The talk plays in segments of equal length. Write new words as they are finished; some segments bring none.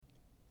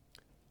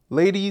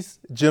Ladies,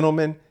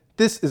 gentlemen,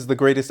 this is the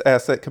Greatest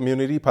Asset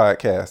Community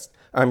Podcast.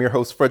 I'm your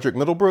host, Frederick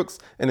Middlebrooks,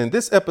 and in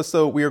this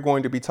episode, we are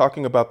going to be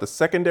talking about the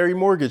secondary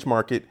mortgage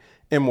market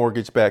and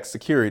mortgage-backed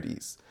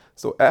securities.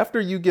 So after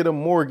you get a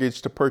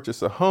mortgage to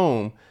purchase a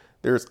home,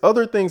 there's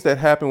other things that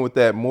happen with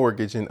that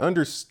mortgage, and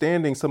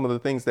understanding some of the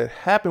things that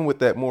happen with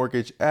that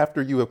mortgage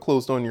after you have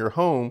closed on your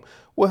home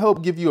will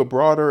help give you a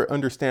broader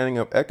understanding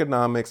of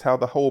economics, how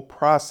the whole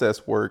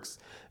process works,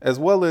 as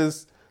well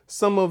as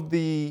some of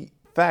the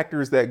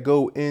factors that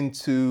go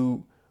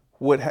into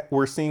what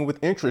we're seeing with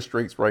interest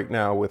rates right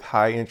now, with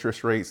high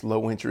interest rates,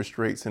 low interest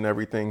rates, and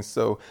everything.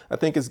 So I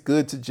think it's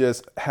good to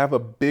just have a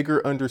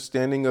bigger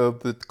understanding of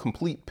the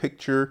complete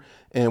picture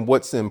and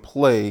what's in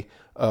play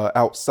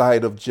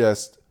outside of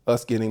just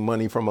us getting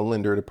money from a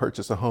lender to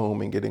purchase a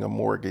home and getting a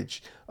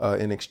mortgage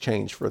in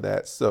exchange for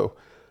that. So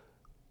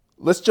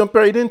let's jump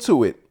right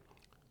into it.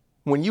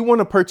 When you want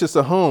to purchase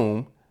a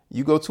home,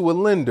 you go to a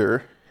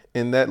lender,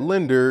 and that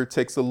lender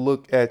takes a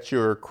look at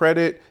your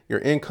credit, your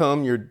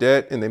income, your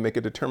debt, and they make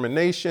a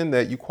determination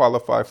that you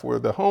qualify for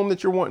the home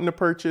that you're wanting to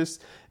purchase,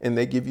 and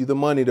they give you the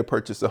money to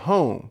purchase a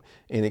home.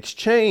 In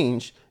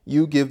exchange,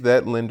 you give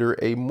that lender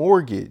a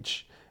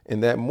mortgage,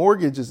 and that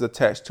mortgage is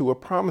attached to a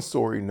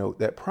promissory note.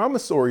 That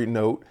promissory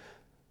note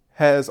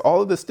has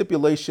all of the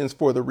stipulations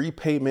for the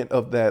repayment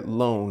of that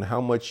loan,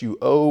 how much you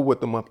owe,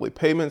 what the monthly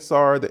payments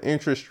are, the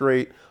interest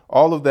rate,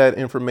 all of that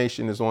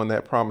information is on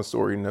that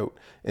promissory note.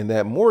 And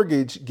that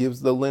mortgage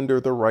gives the lender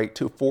the right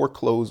to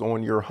foreclose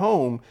on your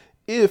home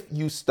if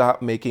you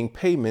stop making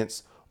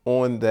payments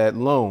on that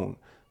loan.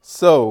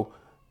 So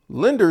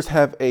lenders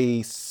have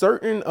a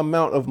certain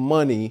amount of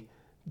money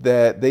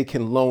that they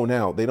can loan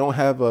out. They don't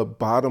have a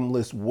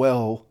bottomless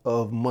well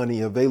of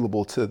money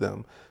available to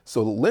them.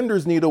 So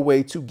lenders need a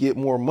way to get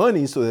more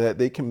money so that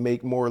they can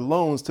make more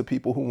loans to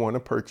people who want to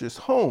purchase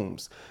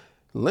homes.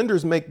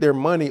 Lenders make their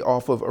money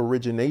off of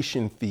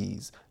origination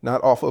fees,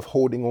 not off of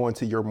holding on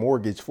to your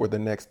mortgage for the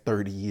next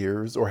 30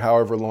 years or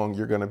however long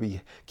you're going to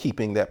be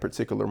keeping that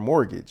particular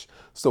mortgage.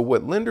 So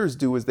what lenders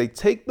do is they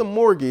take the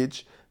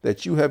mortgage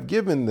that you have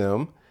given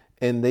them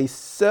and they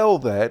sell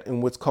that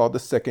in what's called the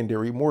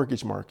secondary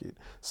mortgage market.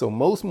 So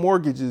most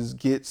mortgages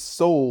get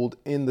sold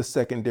in the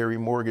secondary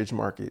mortgage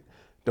market.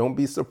 Don't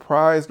be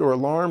surprised or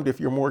alarmed if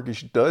your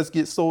mortgage does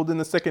get sold in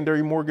the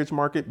secondary mortgage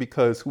market,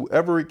 because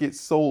whoever it gets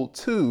sold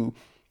to,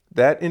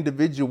 that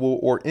individual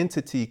or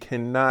entity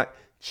cannot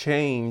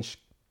change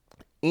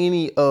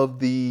any of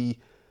the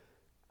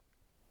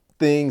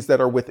things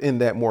that are within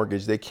that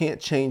mortgage. They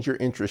can't change your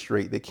interest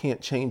rate. They can't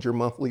change your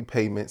monthly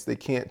payments. They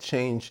can't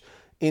change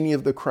any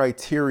of the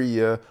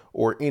criteria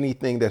or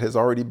anything that has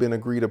already been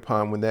agreed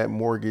upon when that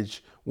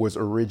mortgage was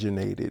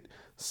originated.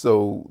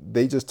 So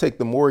they just take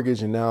the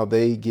mortgage and now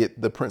they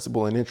get the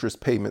principal and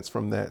interest payments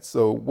from that.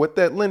 So what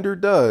that lender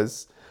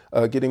does,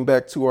 getting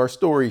back to our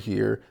story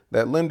here,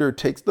 that lender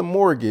takes the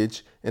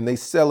mortgage and they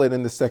sell it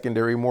in the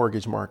secondary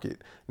mortgage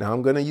market. Now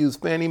I'm going to use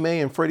Fannie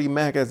Mae and Freddie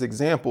Mac as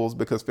examples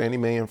because Fannie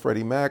Mae and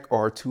Freddie Mac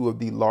are two of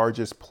the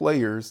largest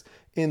players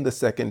in the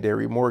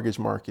secondary mortgage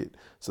market.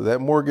 So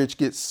that mortgage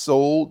gets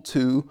sold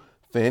to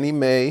Fannie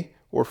Mae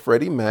or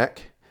Freddie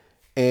Mac,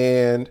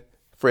 and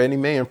Fannie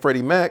Mae and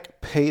Freddie Mac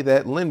pay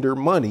that lender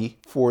money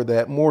for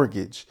that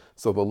mortgage.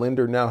 So the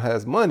lender now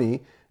has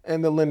money,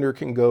 and the lender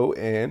can go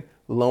and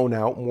loan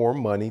out more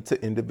money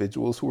to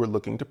individuals who are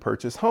looking to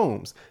purchase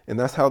homes. And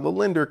that's how the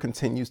lender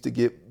continues to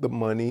get the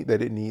money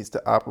that it needs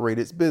to operate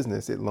its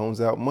business. It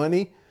loans out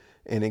money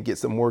and it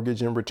gets a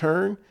mortgage in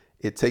return.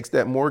 It takes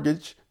that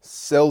mortgage,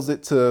 sells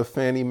it to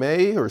Fannie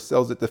Mae or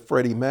sells it to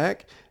Freddie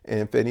Mac,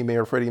 and Fannie Mae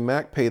or Freddie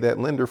Mac pay that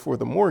lender for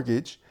the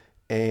mortgage,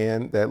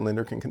 and that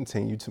lender can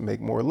continue to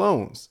make more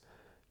loans.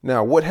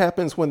 Now, what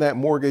happens when that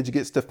mortgage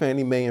gets to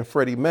Fannie Mae and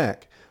Freddie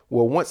Mac?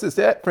 Well, once it's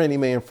at Fannie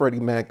Mae and Freddie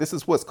Mac, this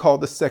is what's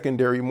called the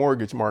secondary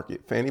mortgage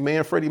market. Fannie Mae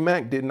and Freddie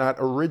Mac did not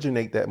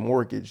originate that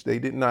mortgage. They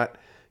did not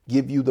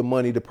give you the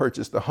money to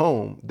purchase the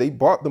home. They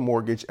bought the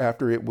mortgage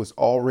after it was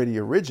already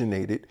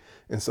originated.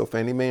 And so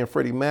Fannie Mae and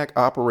Freddie Mac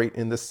operate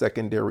in the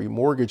secondary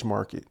mortgage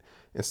market.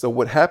 And so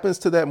what happens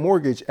to that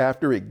mortgage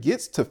after it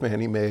gets to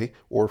Fannie Mae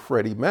or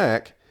Freddie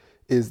Mac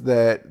is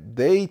that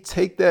they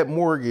take that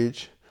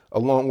mortgage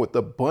along with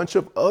a bunch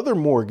of other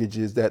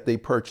mortgages that they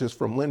purchase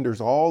from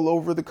lenders all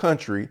over the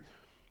country,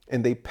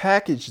 and they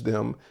package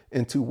them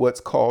into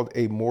what's called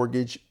a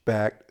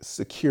mortgage-backed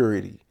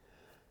security.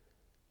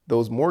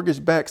 Those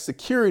mortgage-backed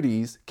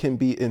securities can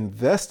be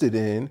invested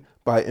in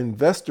by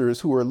investors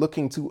who are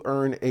looking to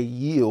earn a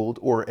yield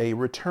or a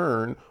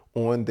return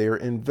on their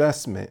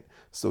investment.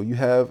 So you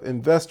have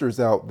investors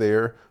out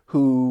there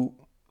who,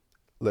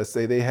 let's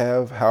say they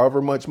have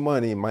however much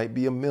money, it might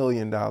be $1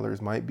 million,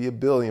 might be $1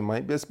 billion,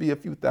 might just be a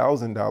few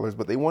 $1,000s,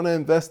 but they want to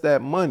invest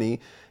that money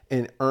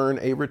and earn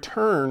a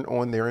return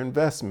on their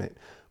investment.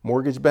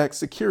 Mortgage-backed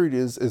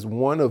securities is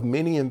one of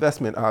many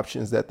investment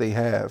options that they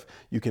have.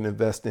 You can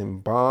invest in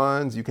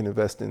bonds, you can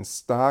invest in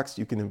stocks,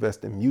 you can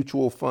invest in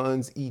mutual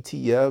funds,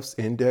 ETFs,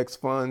 index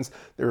funds.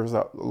 There's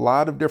a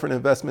lot of different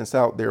investments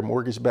out there.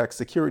 Mortgage-backed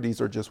securities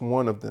are just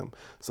one of them.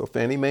 So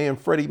Fannie Mae and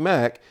Freddie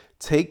Mac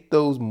take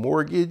those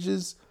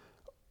mortgages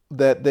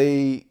that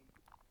they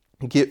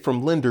get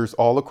from lenders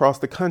all across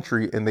the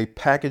country, and they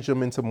package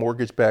them into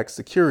mortgage-backed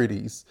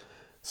securities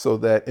so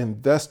that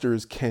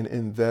investors can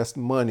invest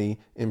money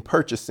in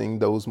purchasing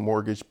those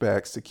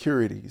mortgage-backed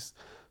securities.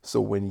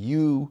 So when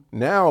you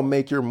now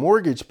make your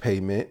mortgage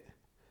payment,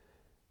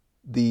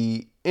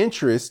 the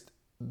interest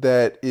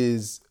that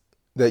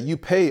you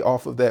pay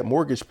off of that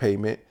mortgage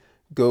payment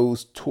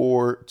goes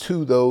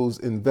to those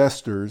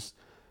investors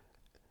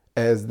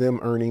as them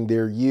earning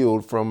their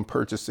yield from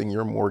purchasing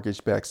your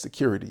mortgage-backed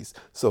securities.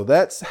 So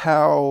that's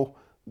how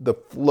the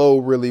flow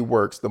really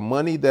works. The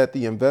money that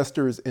the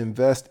investors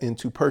invest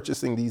into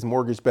purchasing these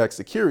mortgage-backed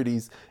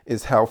securities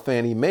is how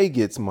Fannie Mae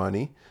gets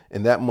money,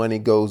 and that money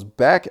goes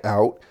back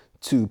out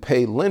to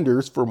pay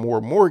lenders for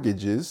more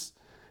mortgages.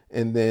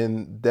 And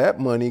then that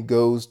money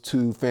goes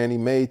to Fannie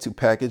Mae to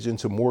package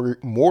into more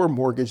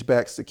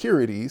mortgage-backed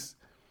securities.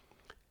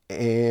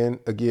 And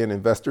again,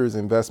 investors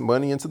invest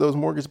money into those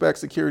mortgage-backed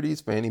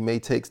securities. Fannie Mae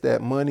takes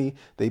that money,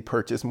 they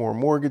purchase more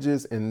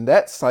mortgages, and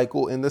that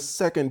cycle in the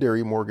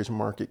secondary mortgage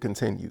market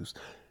continues.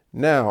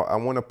 Now, I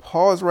want to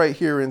pause right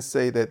here and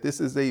say that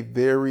this is a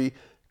very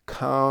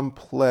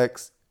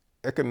complex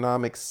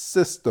economic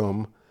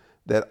system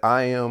that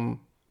I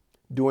am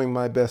doing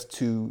my best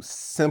to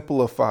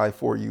simplify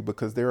for you,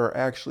 because there are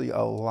actually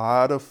a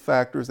lot of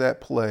factors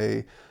at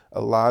play,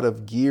 a lot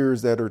of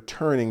gears that are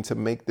turning to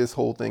make this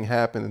whole thing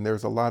happen. And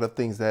there's a lot of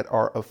things that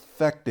are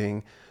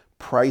affecting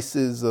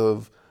prices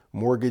of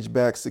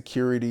mortgage-backed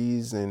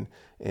securities and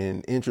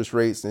interest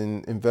rates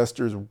and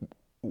investors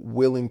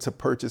willing to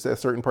purchase at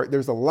certain price.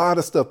 There's a lot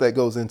of stuff that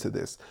goes into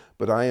this,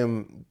 but I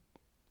am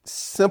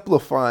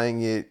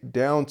simplifying it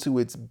down to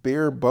its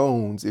bare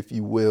bones, if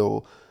you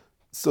will,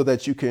 so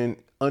that you can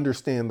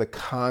understand the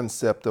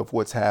concept of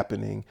what's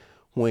happening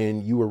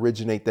when you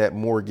originate that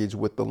mortgage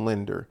with the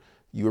lender.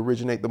 You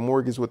originate the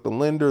mortgage with the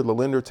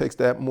lender takes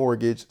that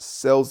mortgage,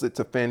 sells it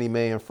to Fannie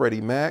Mae and Freddie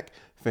Mac.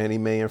 Fannie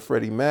Mae and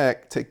Freddie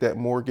Mac take that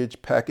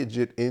mortgage, package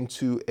it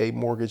into a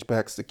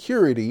mortgage-backed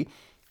security.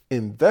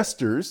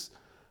 Investors,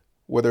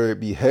 whether it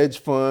be hedge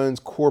funds,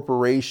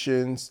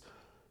 corporations,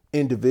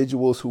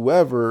 individuals,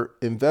 whoever,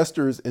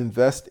 investors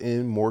invest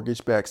in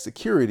mortgage-backed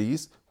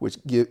securities, which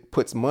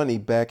puts money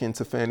back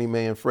into Fannie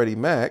Mae and Freddie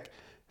Mac.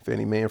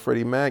 Fannie Mae and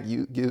Freddie Mac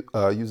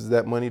uses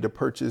that money to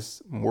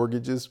purchase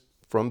mortgages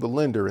from the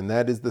lender, and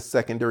that is the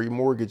secondary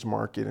mortgage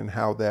market and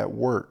how that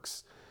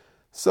works.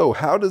 So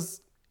how do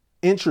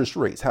interest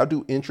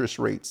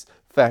rates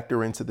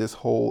factor into this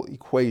whole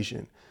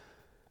equation?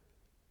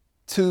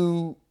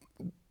 To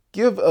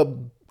give a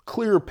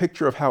clearer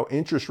picture of how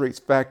interest rates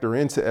factor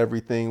into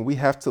everything, we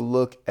have to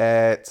look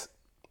at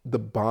the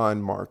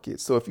bond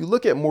market. So if you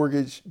look at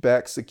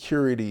mortgage-backed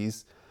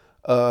securities,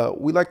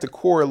 we like to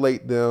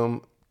correlate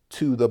them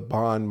to the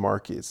bond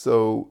market.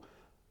 So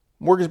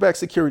mortgage-backed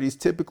securities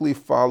typically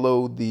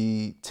follow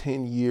the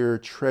 10-year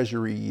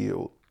treasury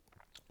yield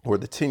or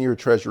the 10-year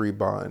treasury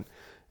bond.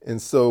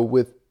 And so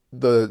with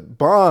the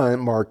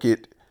bond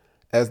market,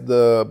 as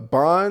the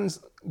bonds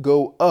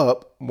go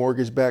up,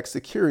 mortgage-backed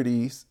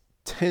securities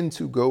tend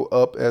to go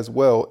up as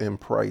well in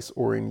price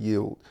or in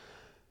yield.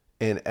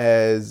 And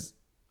as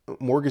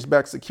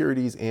mortgage-backed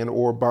securities and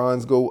or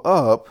bonds go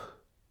up,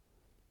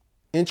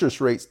 interest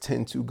rates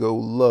tend to go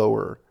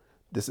lower.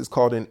 This is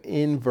called an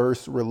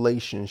inverse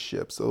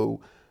relationship.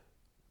 So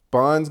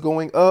bonds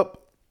going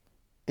up,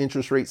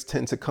 interest rates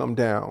tend to come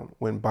down.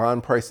 When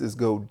bond prices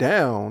go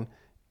down,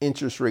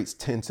 interest rates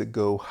tend to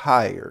go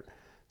higher.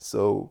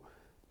 So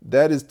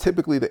that is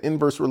typically the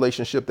inverse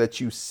relationship that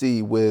you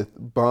see with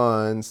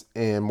bonds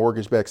and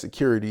mortgage-backed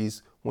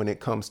securities when it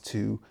comes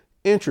to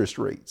interest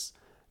rates.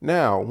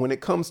 Now, when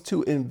it comes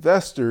to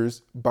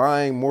investors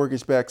buying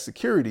mortgage-backed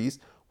securities,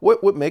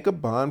 what would make a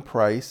bond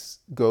price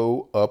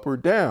go up or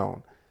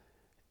down?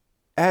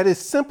 At its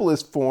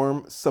simplest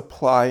form,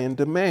 supply and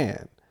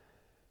demand.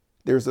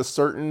 There's a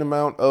certain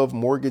amount of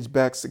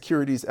mortgage-backed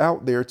securities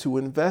out there to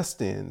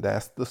invest in.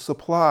 That's the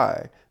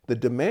supply. The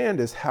demand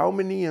is how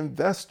many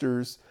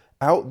investors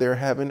out there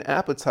have an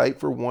appetite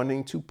for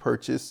wanting to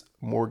purchase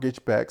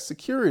mortgage-backed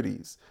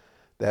securities.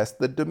 That's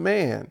the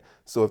demand.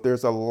 So if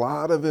there's a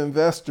lot of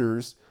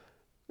investors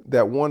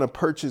that want to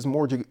purchase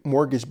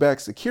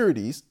mortgage-backed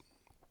securities,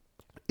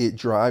 it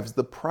drives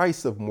the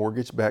price of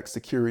mortgage-backed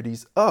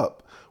securities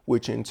up,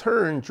 which in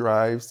turn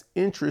drives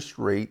interest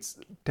rates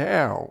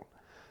down.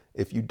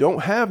 If you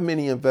don't have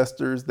many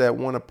investors that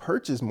want to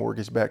purchase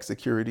mortgage-backed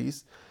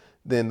securities,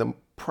 then the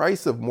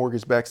price of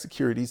mortgage-backed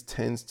securities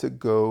tends to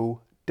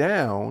go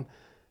down,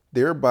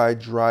 thereby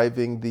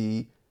driving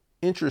the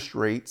interest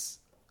rates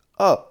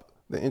up,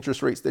 the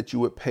interest rates that you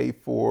would pay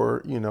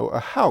for, a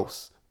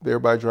house,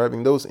 thereby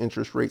driving those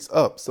interest rates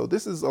up. So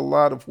this is a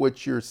lot of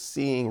what you're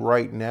seeing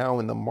right now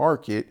in the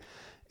market,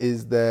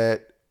 is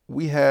that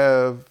we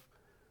have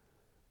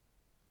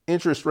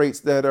interest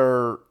rates that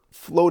are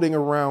floating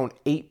around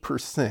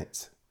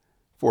 8%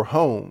 for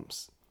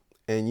homes.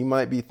 And you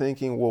might be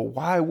thinking, well,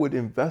 why would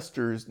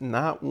investors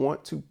not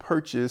want to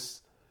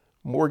purchase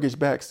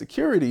mortgage-backed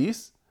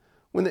securities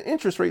when the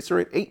interest rates are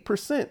at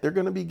 8%? They're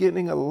going to be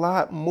getting a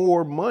lot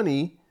more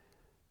money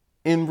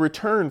in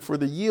return for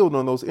the yield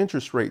on those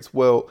interest rates.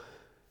 Well,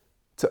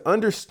 to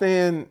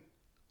understand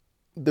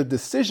the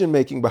decision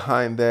making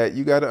behind that,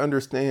 you got to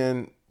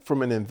understand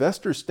from an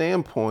investor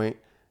standpoint,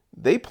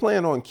 they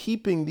plan on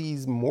keeping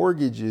these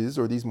mortgages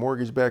or these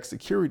mortgage-backed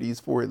securities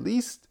for at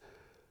least,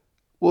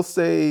 we'll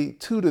say,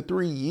 2 to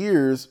 3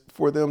 years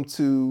for them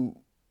to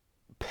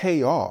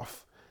pay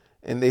off.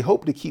 And they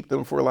hope to keep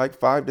them for like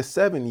 5 to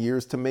 7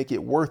 years to make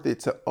it worth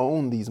it to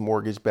own these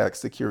mortgage-backed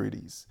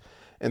securities.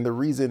 And the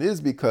reason is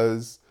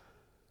because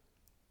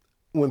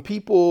when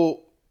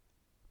people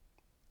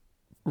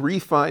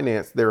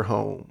refinance their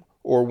home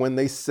or when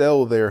they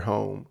sell their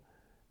home,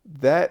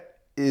 that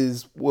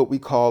is what we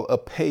call a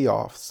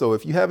payoff. So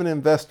if you have an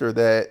investor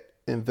that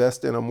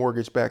invests in a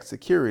mortgage-backed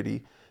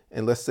security,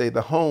 and let's say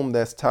the home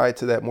that's tied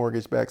to that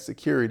mortgage-backed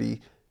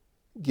security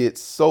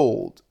gets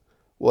sold,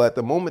 well, at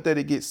the moment that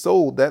it gets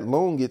sold, that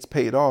loan gets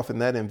paid off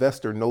and that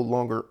investor no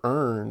longer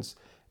earns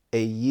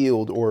a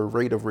yield or a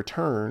rate of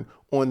return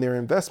on their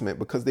investment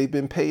because they've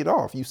been paid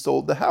off. You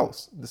sold the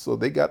house, so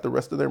they got the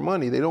rest of their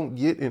money. They don't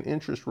get an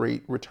interest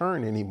rate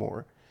return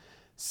anymore.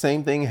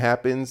 Same thing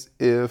happens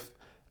if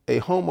a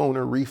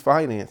homeowner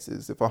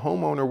refinances. If a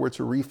homeowner were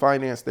to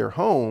refinance their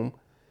home,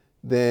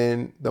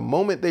 then the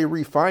moment they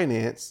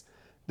refinance,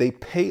 they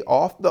pay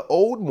off the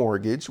old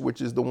mortgage,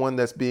 which is the one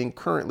that's being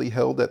currently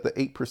held at the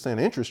 8%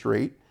 interest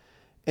rate,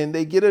 and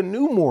they get a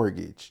new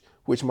mortgage,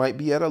 which might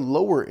be at a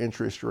lower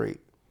interest rate.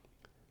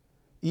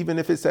 Even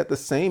if it's at the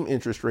same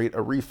interest rate,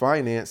 a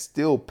refinance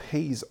still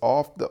pays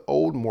off the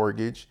old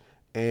mortgage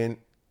and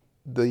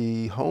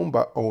the home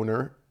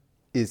owner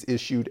is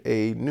issued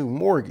a new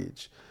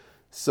mortgage.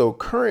 So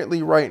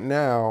currently right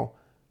now,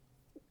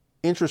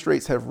 interest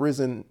rates have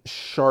risen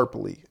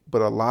sharply,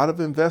 but a lot of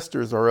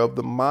investors are of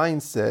the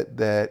mindset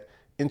that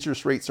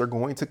interest rates are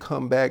going to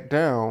come back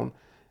down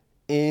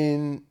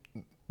in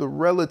the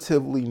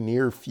relatively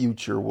near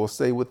future, we'll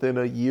say within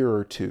a year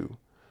or two.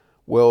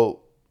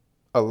 Well,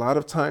 a lot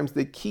of times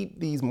they keep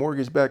these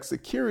mortgage-backed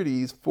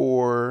securities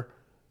for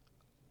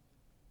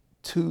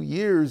 2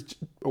 years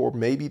or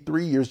maybe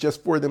 3 years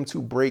just for them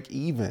to break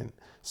even.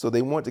 So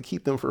they want to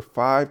keep them for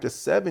 5 to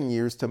 7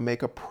 years to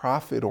make a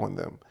profit on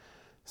them.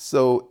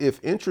 So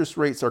if interest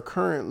rates are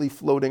currently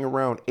floating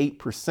around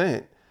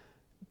 8%,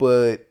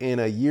 but in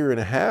a year and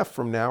a half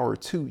from now or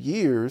 2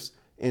 years,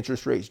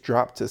 interest rates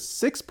drop to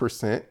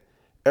 6%,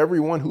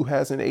 everyone who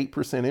has an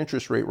 8%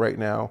 interest rate right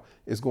now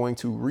is going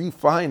to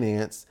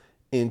refinance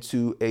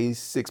into a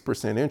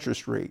 6%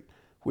 interest rate,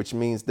 which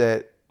means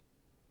that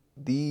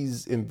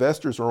these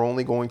investors are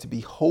only going to be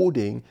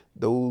holding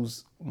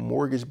those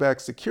mortgage-backed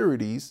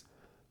securities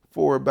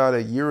for about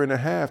a year and a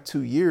half,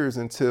 2 years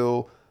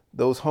until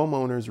those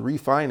homeowners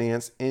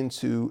refinance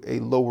into a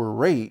lower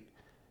rate.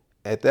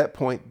 At that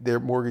point, their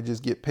mortgages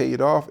get paid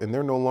off and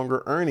they're no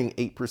longer earning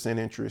 8%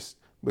 interest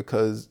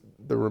because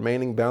the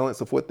remaining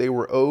balance of what they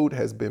were owed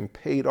has been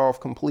paid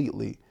off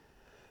completely.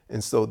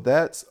 And so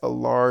that's a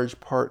large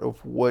part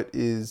of what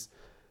is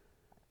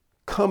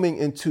coming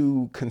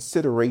into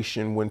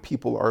consideration when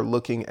people are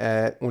looking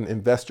at, when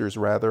investors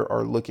rather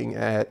are looking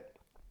at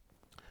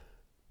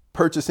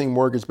purchasing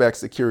mortgage-backed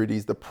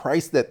securities, the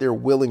price that they're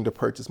willing to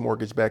purchase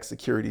mortgage-backed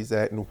securities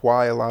at, and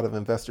why a lot of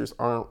investors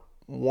aren't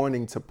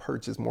wanting to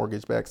purchase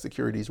mortgage-backed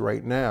securities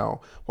right now,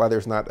 why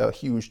there's not a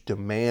huge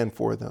demand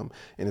for them.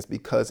 And it's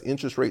because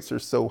interest rates are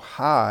so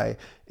high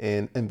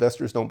and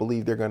investors don't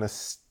believe they're going to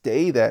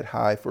stay that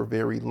high for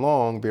very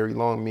long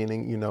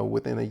meaning,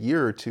 within a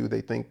year or two,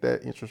 they think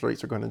that interest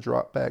rates are going to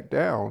drop back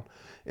down.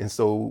 And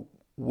so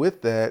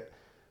with that,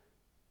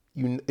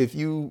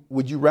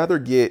 would you rather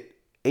get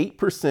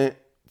 8%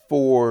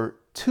 for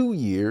 2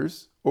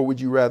 years, or would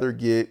you rather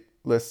get,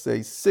 let's say,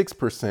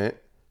 6%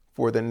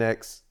 for the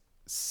next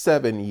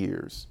 7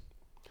 years?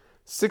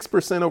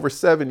 6% over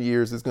 7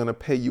 years is going to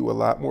pay you a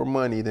lot more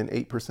money than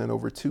 8%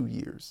 over 2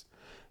 years.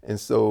 And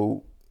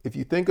so if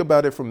you think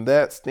about it from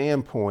that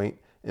standpoint,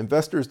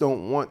 investors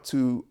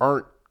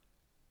aren't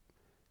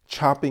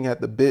chopping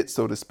at the bit,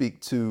 so to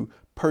speak, to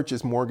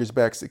purchase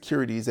mortgage-backed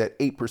securities at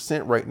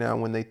 8% right now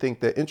when they think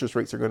that interest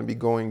rates are going to be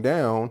going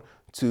down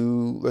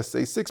to, let's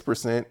say,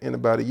 6% in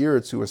about a year or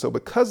two. And so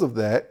because of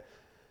that,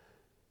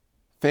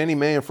 Fannie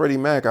Mae and Freddie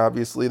Mac,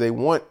 obviously, they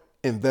want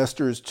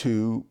investors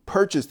to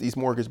purchase these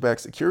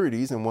mortgage-backed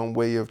securities. And one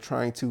way of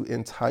trying to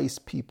entice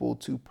people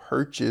to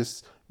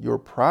purchase your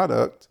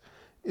product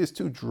is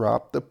to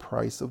drop the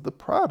price of the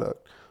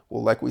product.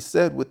 Well, like we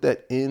said, with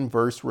that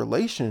inverse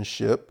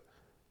relationship,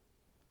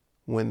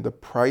 when the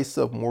price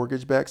of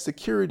mortgage-backed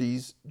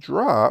securities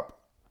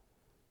drop,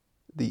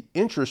 the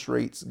interest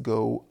rates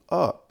go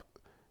up.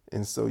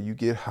 And so you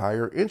get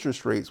higher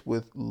interest rates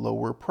with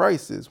lower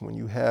prices. When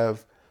you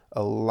have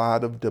a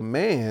lot of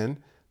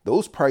demand,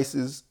 those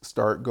prices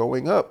start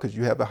going up because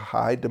you have a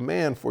high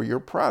demand for your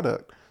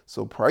product.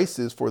 So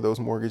prices for those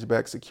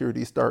mortgage-backed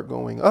securities start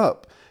going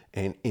up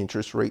and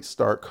interest rates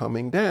start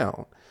coming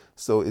down.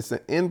 So it's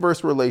an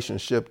inverse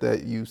relationship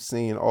that you've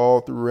seen all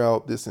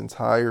throughout this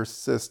entire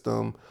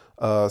system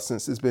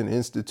since it's been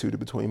instituted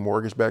between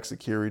mortgage-backed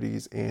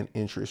securities and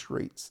interest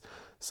rates.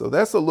 So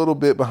that's a little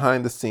bit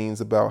behind the scenes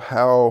about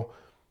how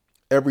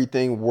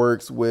everything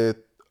works with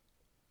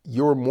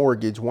your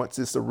mortgage once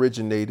it's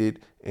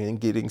originated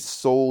and getting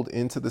sold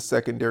into the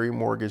secondary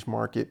mortgage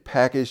market,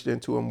 packaged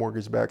into a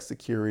mortgage-backed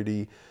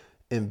security,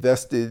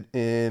 invested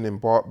in and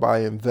bought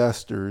by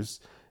investors,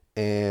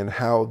 and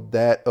how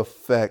that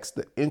affects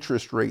the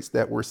interest rates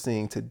that we're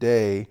seeing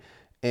today,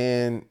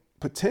 and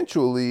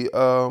potentially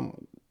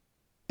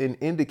an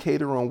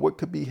indicator on what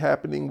could be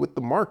happening with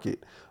the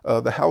market,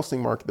 the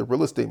housing market, the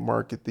real estate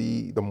market,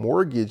 the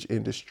mortgage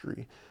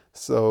industry.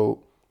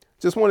 So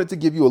just wanted to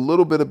give you a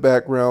little bit of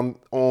background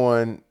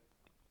on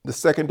the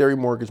secondary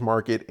mortgage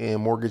market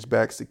and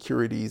mortgage-backed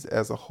securities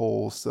as a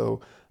whole.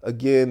 So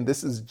again,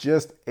 this is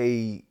just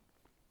a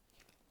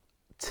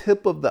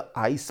tip of the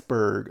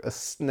iceberg, a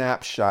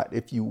snapshot,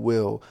 if you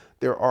will.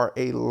 There are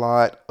a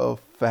lot of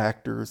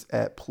factors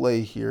at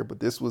play here, but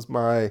this was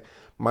my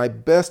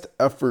best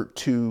effort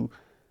to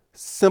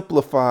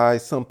simplify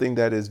something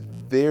that is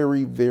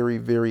very, very,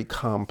 very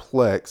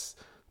complex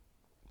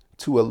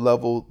to a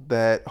level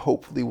that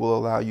hopefully will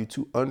allow you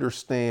to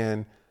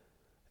understand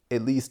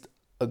at least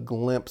a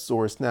glimpse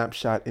or a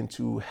snapshot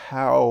into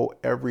how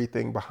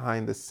everything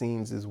behind the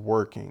scenes is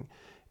working.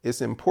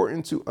 It's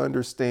important to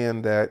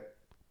understand that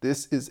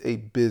this is a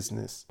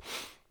business.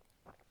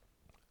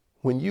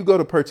 When you go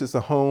to purchase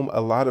a home,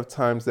 a lot of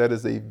times that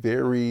is a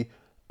very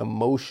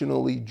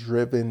emotionally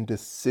driven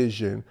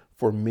decision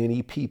for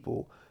many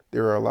people.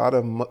 There are a lot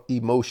of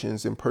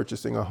emotions in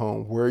purchasing a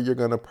home, where you're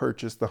going to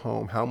purchase the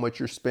home, how much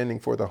you're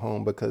spending for the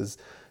home, because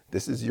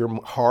this is your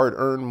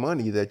hard-earned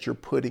money that you're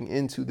putting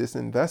into this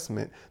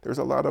investment. There's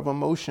a lot of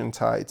emotion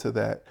tied to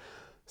that.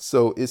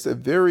 So it's a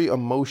very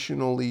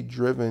emotionally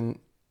driven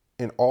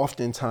and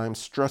oftentimes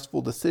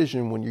stressful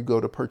decision when you go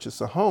to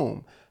purchase a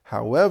home.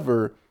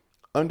 However,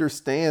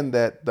 understand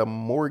that the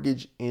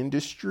mortgage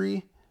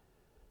industry,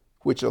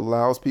 which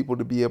allows people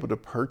to be able to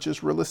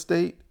purchase real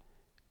estate,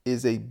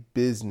 is a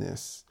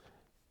business.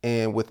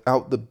 And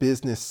without the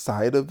business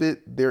side of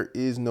it, there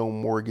is no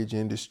mortgage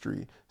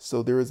industry.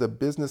 So there is a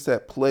business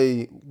at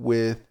play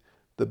with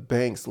the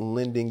banks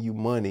lending you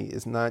money.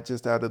 It's not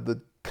just out of the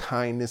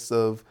kindness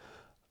of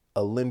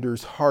a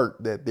lender's heart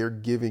that they're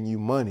giving you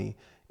money.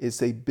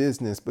 It's a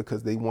business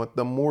because they want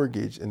the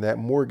mortgage, and that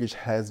mortgage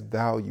has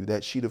value.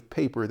 That sheet of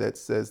paper that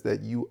says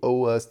that you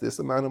owe us this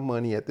amount of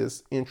money at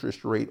this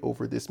interest rate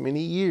over this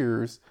many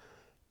years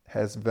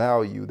has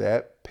value.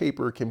 That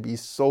paper can be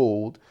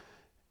sold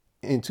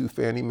into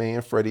Fannie Mae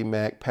and Freddie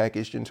Mac,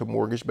 packaged into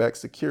mortgage-backed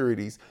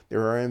securities.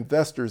 There are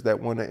investors that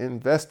want to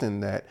invest in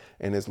that.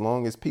 And as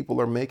long as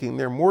people are making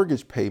their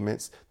mortgage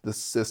payments, the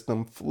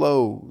system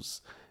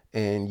flows.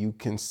 And you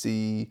can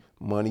see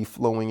money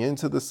flowing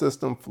into the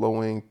system,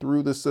 flowing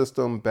through the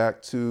system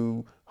back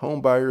to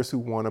home buyers who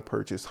want to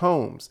purchase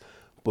homes.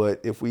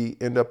 But if we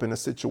end up in a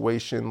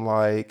situation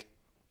like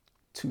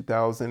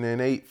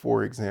 2008,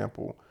 for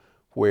example,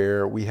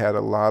 where we had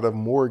a lot of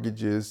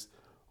mortgages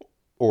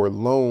or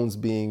loans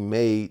being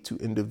made to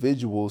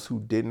individuals who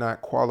did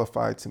not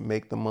qualify to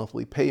make the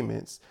monthly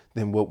payments,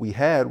 then what we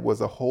had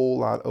was a whole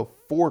lot of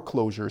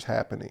foreclosures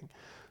happening.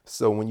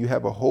 So when you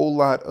have a whole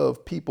lot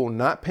of people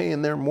not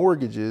paying their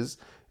mortgages,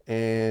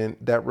 and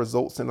that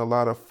results in a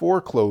lot of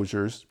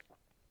foreclosures,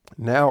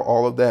 now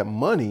all of that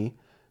money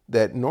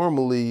that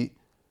normally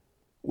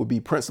would be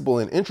principal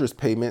and interest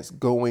payments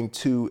going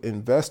to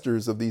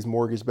investors of these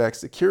mortgage-backed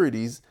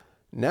securities,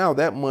 now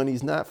that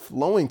money's not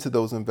flowing to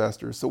those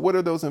investors. So what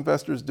are those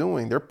investors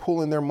doing? They're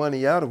pulling their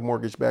money out of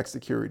mortgage-backed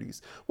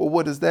securities. Well,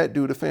 what does that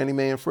do to Fannie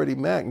Mae and Freddie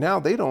Mac? Now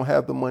they don't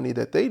have the money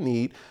that they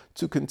need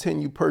to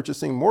continue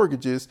purchasing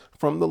mortgages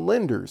from the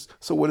lenders.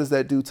 So what does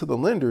that do to the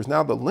lenders?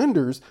 Now the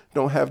lenders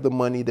don't have the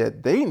money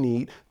that they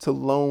need to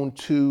loan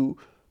to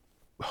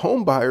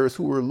home buyers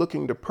who are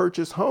looking to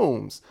purchase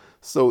homes.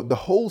 So the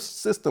whole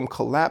system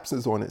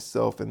collapses on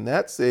itself. And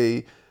that's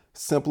a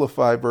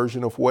simplified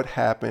version of what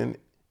happened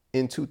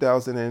in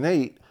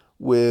 2008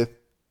 with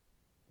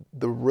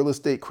the real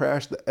estate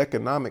crash, the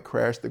economic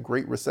crash, the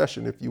Great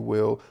Recession, if you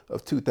will,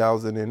 of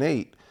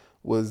 2008,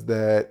 was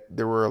that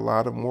there were a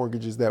lot of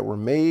mortgages that were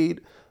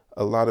made,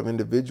 a lot of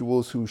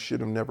individuals who should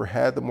have never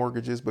had the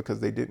mortgages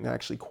because they didn't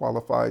actually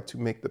qualify to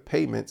make the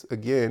payments.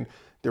 Again,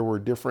 there were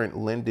different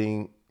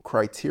lending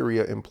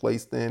criteria in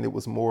place then. It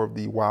was more of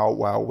the wild,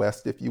 wild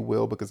west, if you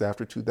will, because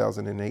after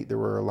 2008, there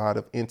were a lot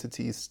of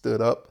entities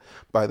stood up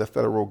by the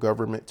federal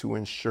government to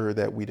ensure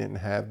that we didn't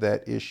have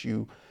that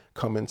issue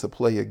come into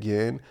play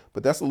again.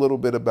 But that's a little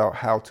bit about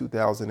how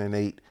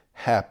 2008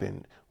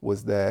 happened,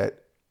 was that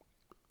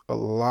a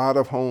lot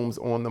of homes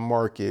on the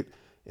market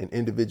and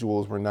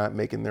individuals were not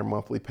making their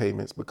monthly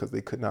payments because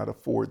they could not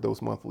afford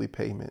those monthly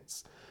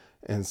payments.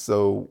 And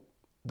so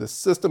the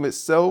system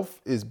itself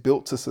is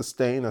built to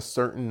sustain a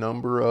certain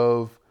number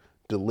of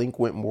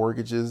delinquent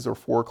mortgages or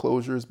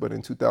foreclosures. But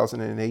in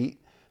 2008,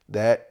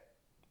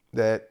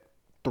 that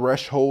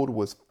threshold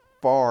was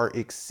far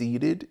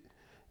exceeded,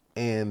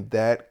 and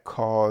that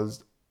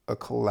caused a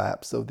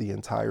collapse of the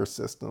entire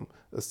system,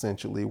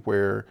 essentially,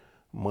 where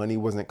money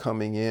wasn't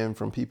coming in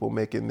from people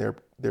making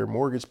their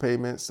mortgage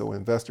payments. So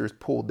investors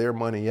pulled their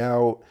money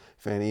out.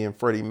 Fannie and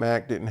Freddie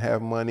Mac didn't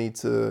have money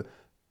to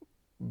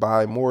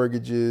buy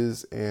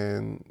mortgages,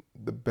 and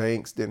the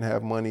banks didn't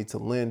have money to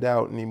lend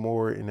out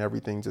anymore, and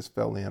everything just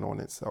fell in on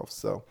itself.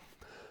 So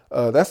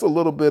that's a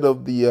little bit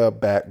of the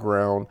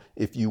background,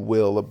 if you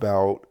will,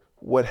 about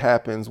what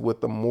happens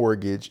with the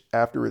mortgage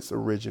after it's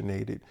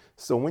originated.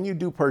 So when you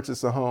do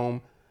purchase a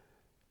home,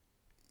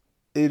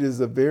 it is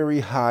a very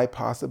high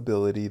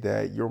possibility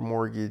that your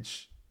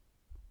mortgage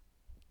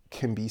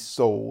can be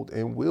sold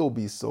and will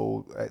be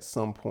sold at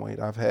some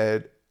point. I've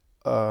had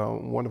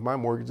one of my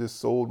mortgages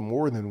sold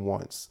more than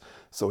once.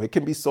 So it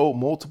can be sold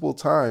multiple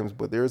times,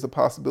 but there is a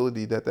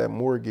possibility that that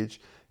mortgage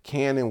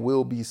can and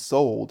will be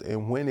sold.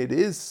 And when it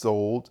is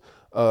sold,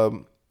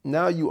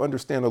 now you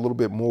understand a little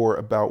bit more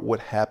about what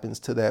happens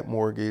to that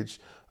mortgage,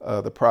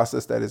 the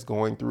process that is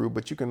going through,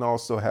 but you can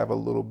also have a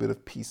little bit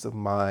of peace of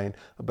mind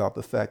about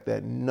the fact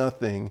that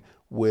nothing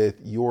with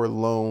your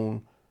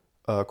loan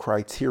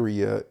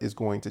criteria is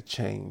going to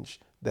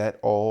change. That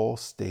all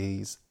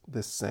stays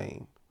the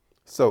same.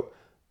 So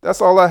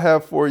that's all I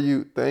have for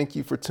you. Thank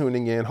you for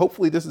tuning in.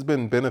 Hopefully this has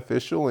been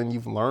beneficial and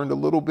you've learned a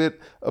little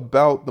bit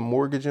about the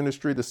mortgage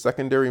industry, the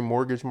secondary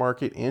mortgage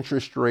market,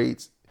 interest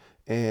rates,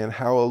 and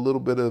how a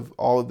little bit of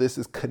all of this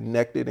is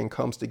connected and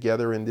comes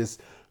together in this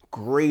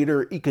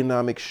greater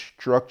economic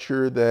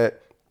structure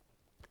that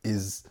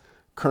is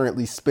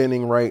currently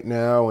spinning right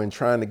now, and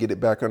trying to get it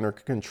back under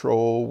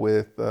control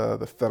with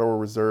the Federal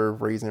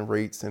Reserve raising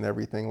rates and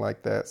everything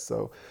like that.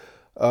 So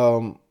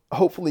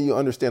hopefully you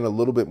understand a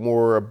little bit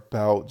more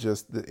about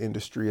just the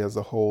industry as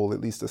a whole,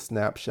 at least a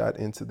snapshot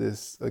into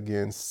this,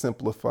 again,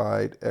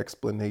 simplified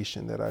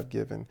explanation that I've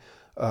given.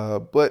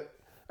 But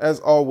as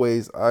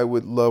always, I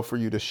would love for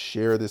you to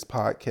share this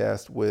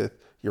podcast with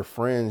your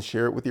friends,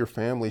 share it with your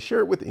family, share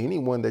it with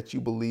anyone that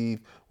you believe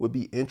would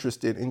be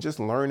interested in just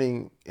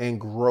learning and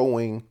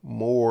growing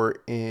more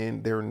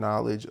in their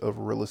knowledge of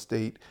real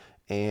estate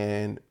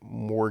and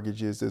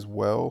mortgages as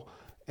well.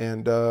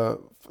 And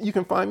you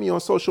can find me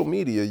on social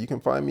media. You can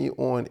find me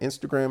on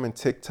Instagram and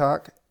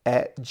TikTok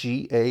at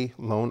GA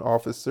Loan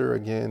Officer.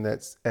 Again,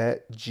 that's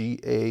at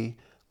GA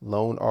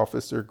Loan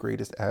Officer,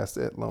 Greatest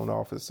Asset Loan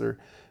Officer.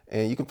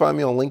 And you can find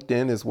me on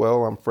LinkedIn as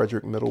well. I'm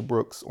Frederick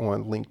Middlebrooks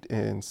on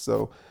LinkedIn.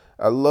 So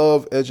I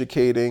love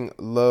educating,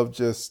 love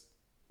just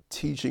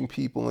teaching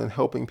people and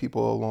helping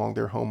people along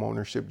their home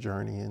ownership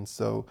journey. And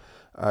so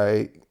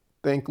I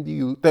thank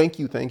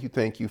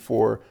you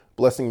for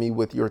blessing me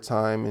with your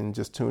time and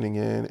just tuning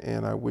in.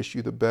 And I wish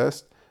you the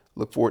best.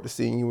 Look forward to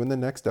seeing you in the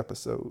next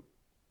episode.